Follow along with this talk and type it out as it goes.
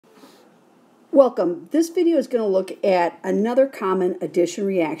Welcome. This video is going to look at another common addition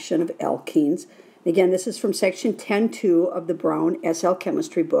reaction of alkenes. Again, this is from section 10.2 of the Brown SL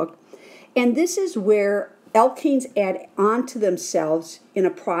Chemistry book. And this is where alkenes add on to themselves in a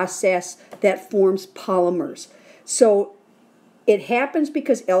process that forms polymers. So it happens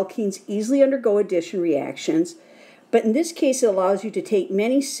because alkenes easily undergo addition reactions, but in this case it allows you to take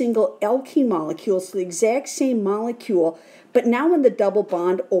many single alkene molecules, the exact same molecule, but now when the double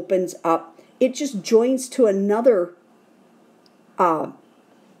bond opens up, it just joins to another monomer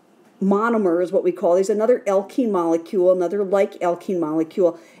is what we call these, another alkene molecule, another like alkene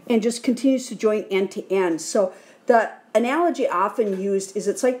molecule, and just continues to join end to end. So the analogy often used is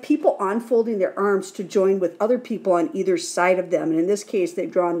it's like people unfolding their arms to join with other people on either side of them. And in this case,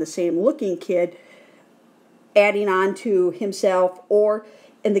 they've drawn the same looking kid adding on to himself, or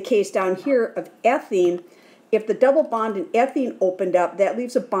in the case down here of ethene, if the double bond in ethene opened up, that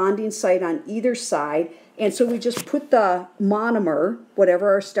leaves a bonding site on either side. And so we just put the monomer,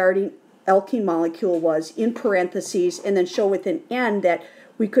 whatever our starting alkene molecule was, in parentheses, and then show with an N that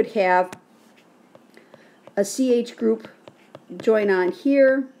we could have a CH group join on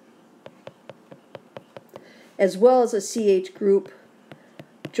here, as well as a CH group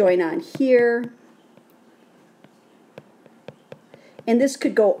join on here. And this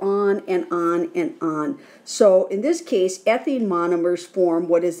could go on and on and on. So in this case, ethene monomers form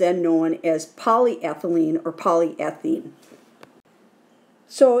what is then known as polyethylene or polyethene.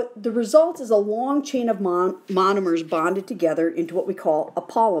 So the result is a long chain of monomers bonded together into what we call a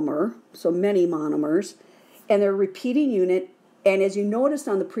polymer, so many monomers, and they're a repeating unit. And as you noticed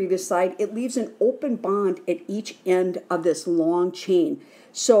on the previous slide, it leaves an open bond at each end of this long chain.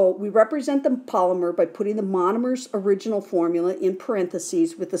 So we represent the polymer by putting the monomer's original formula in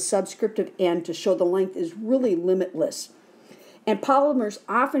parentheses with the subscript of N to show the length is really limitless. And polymers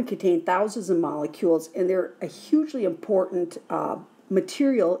often contain thousands of molecules, and they're a hugely important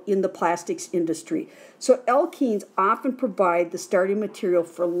material in the plastics industry. So alkenes often provide the starting material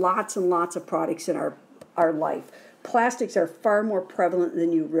for lots and lots of products in our life. Plastics are far more prevalent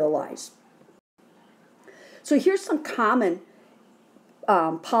than you realize. So here's some common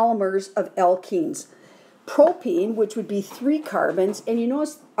polymers of alkenes. Propene, which would be 3 carbons, and you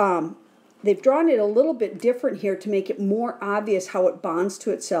notice they've drawn it a little bit different here to make it more obvious how it bonds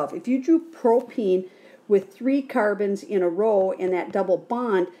to itself. If you drew propene with 3 carbons in a row and that double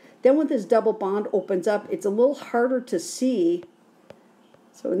bond, then when this double bond opens up, it's a little harder to see.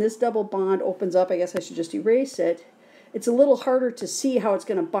 So when this double bond opens up, I guess I should just erase it. It's a little harder to see how it's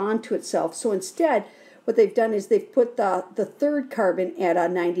going to bond to itself. So instead, what they've done is they've put the 3rd carbon at a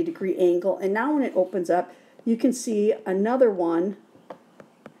 90-degree angle, and now when it opens up, you can see another one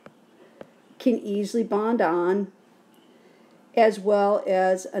can easily bond on, as well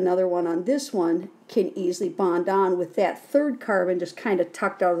as another one on this one can easily bond on with that 3rd carbon just kind of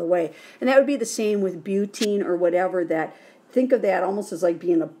tucked out of the way. And that would be the same with butene or whatever. That think of that almost as like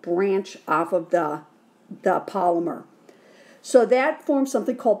being a branch off of the polymer. So that forms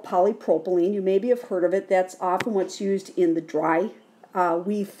something called polypropylene. You maybe have heard of it. That's often what's used in the dry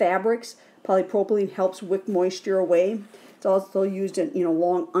weave fabrics. Polypropylene helps wick moisture away. It's also used in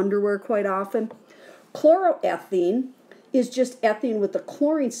long underwear quite often. Chloroethene is just ethene with a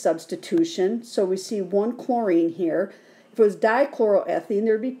chlorine substitution. So we see 1 chlorine here. If it was dichloroethene,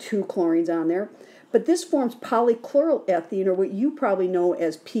 there'd be 2 chlorines on there. But this forms polychloroethene, or what you probably know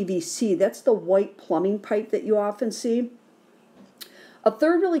as PVC. That's the white plumbing pipe that you often see. A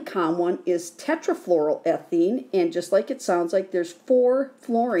third really common one is tetrafluoroethene, and just like it sounds like, there's 4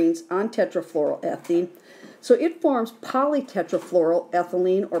 fluorines on tetrafluoroethene. So it forms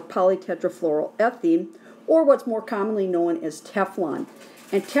polytetrafluoroethylene or polytetrafluoroethene, or what's more commonly known as Teflon.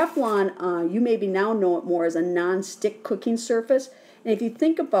 And Teflon, you maybe now know it more as a non-stick cooking surface. And if you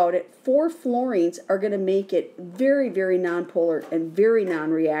think about it, 4 fluorines are going to make it very, very nonpolar and very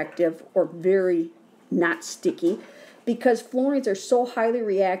non-reactive, or very not sticky, because fluorines are so highly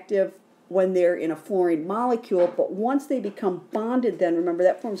reactive when they're in a fluorine molecule, but once they become bonded, then remember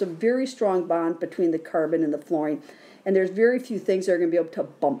that forms a very strong bond between the carbon and the fluorine, and there's very few things that are going to be able to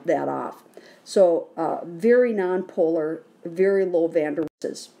bump that off. So very nonpolar, very low van der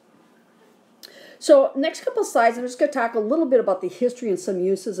Waals. So next couple of slides, I'm just going to talk a little bit about the history and some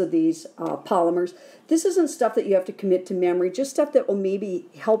uses of these polymers. This isn't stuff that you have to commit to memory, just stuff that will maybe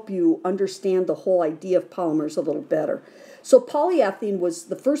help you understand the whole idea of polymers a little better. So polyethylene was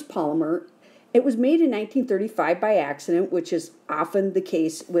the first polymer. It was made in 1935 by accident, which is often the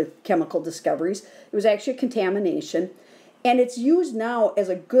case with chemical discoveries. It was actually a contamination. And it's used now as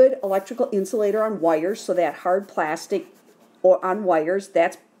a good electrical insulator on wires, so that hard plastic or on wires,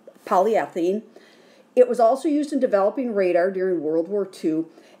 that's polyethylene. It was also used in developing radar during World War II,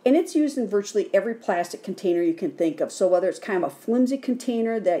 and it's used in virtually every plastic container you can think of. So whether it's kind of a flimsy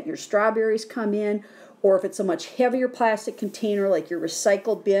container that your strawberries come in, or if it's a much heavier plastic container like your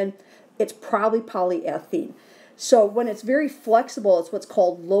recycled bin, it's probably polyethylene. So when it's very flexible, it's what's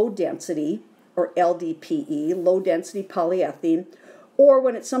called low density, or LDPE, low density polyethylene. Or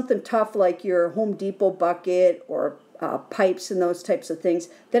when it's something tough like your Home Depot bucket or pipes and those types of things,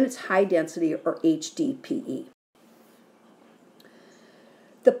 then it's high density, or HDPE.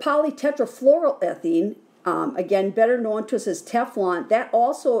 The polytetrafluoroethylene, again, better known to us as Teflon, that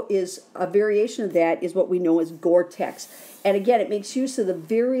also is a variation of that, is what we know as Gore-Tex. And again, it makes use of the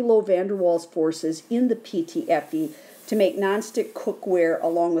very low van der Waals forces in the PTFE to make nonstick cookware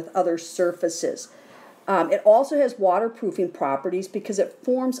along with other surfaces. It also has waterproofing properties because it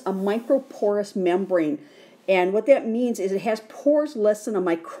forms a microporous membrane. And what that means is it has pores less than a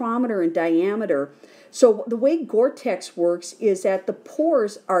micrometer in diameter. So the way Gore-Tex works is that the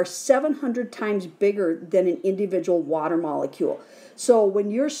pores are 700 times bigger than an individual water molecule. So when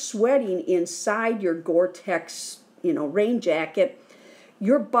you're sweating inside your Gore-Tex, rain jacket,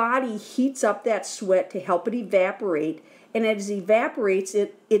 your body heats up that sweat to help it evaporate. And as it evaporates,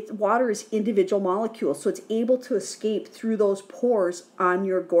 water is individual molecules, so it's able to escape through those pores on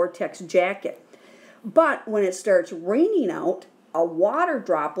your Gore-Tex jacket. But when it starts raining out, a water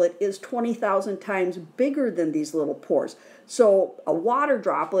droplet is 20,000 times bigger than these little pores. So a water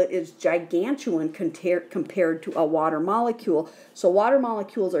droplet is gigantuan compared to a water molecule. So water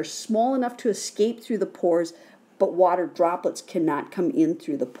molecules are small enough to escape through the pores, but water droplets cannot come in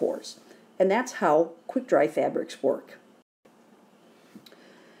through the pores. And that's how quick-dry fabrics work.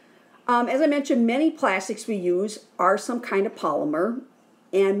 As I mentioned, many plastics we use are some kind of polymer,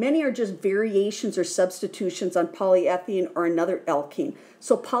 and many are just variations or substitutions on polyethylene or another alkene.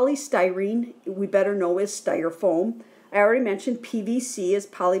 So polystyrene, we better know as styrofoam. I already mentioned PVC is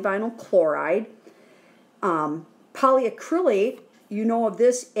polyvinyl chloride. Polyacrylate, you know of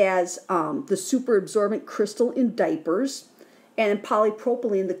this as the super absorbent crystal in diapers, and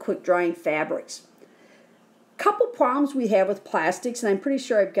polypropylene, the quick drying fabrics. Couple problems we have with plastics, and I'm pretty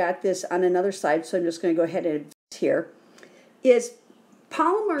sure I've got this on another slide, so I'm just going to go ahead and advance here, is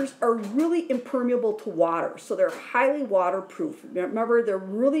polymers are really impermeable to water, so they're highly waterproof. Remember, they're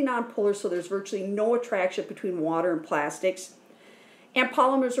really nonpolar, so there's virtually no attraction between water and plastics. And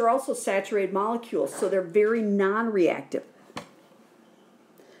polymers are also saturated molecules, so they're very non-reactive.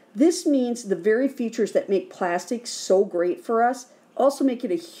 This means the very features that make plastics so great for us also make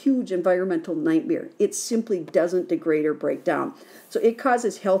it a huge environmental nightmare. It simply doesn't degrade or break down. So it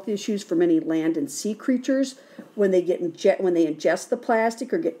causes health issues for many land and sea creatures when they ingest the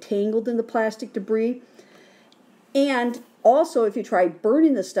plastic or get tangled in the plastic debris. And also, if you try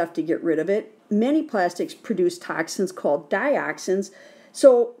burning the stuff to get rid of it, many plastics produce toxins called dioxins.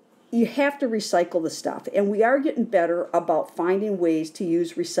 So you have to recycle the stuff. And we are getting better about finding ways to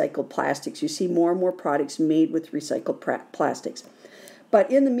use recycled plastics. You see more and more products made with recycled plastics. But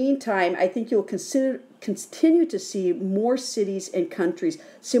in the meantime, I think you'll continue to see more cities and countries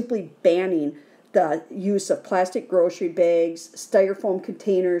simply banning the use of plastic grocery bags, styrofoam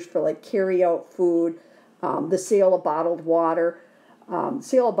containers for like carry-out food, the sale of bottled water.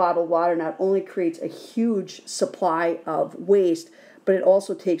 Sale of bottled water not only creates a huge supply of waste, but it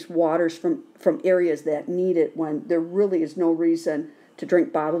also takes waters from areas that need it when there really is no reason to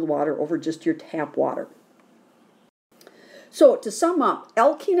drink bottled water over just your tap water. So to sum up,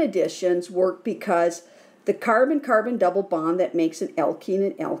 alkene additions work because the carbon-carbon double bond that makes an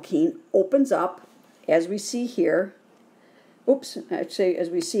alkene opens up, as we see here. As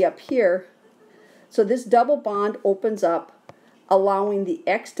we see up here. So this double bond opens up, allowing the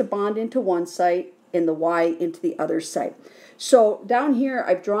X to bond into one site and the Y into the other site. So down here,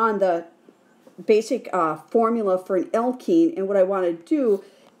 I've drawn the basic formula for an alkene, and what I want to do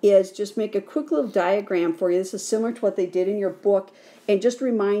is just make a quick little diagram for you. This is similar to what they did in your book, and just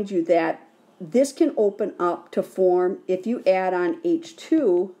remind you that this can open up to form, if you add on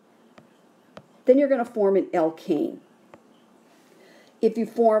H2, then you're going to form an alkane. If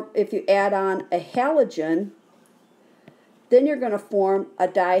you add on a halogen, then you're going to form a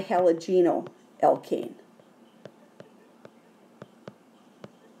dihalogeno alkane.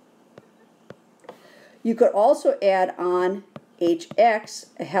 You could also add on HX,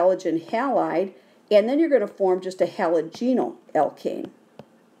 a halogen halide, and then you're going to form just a halogeno alkane.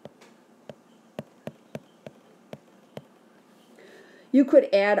 You could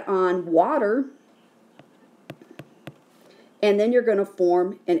add on water, and then you're going to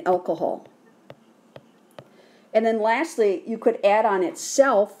form an alcohol. And then lastly, you could add on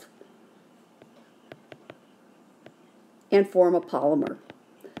itself and form a polymer.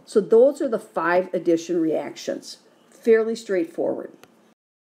 So those are the 5 addition reactions. Fairly straightforward.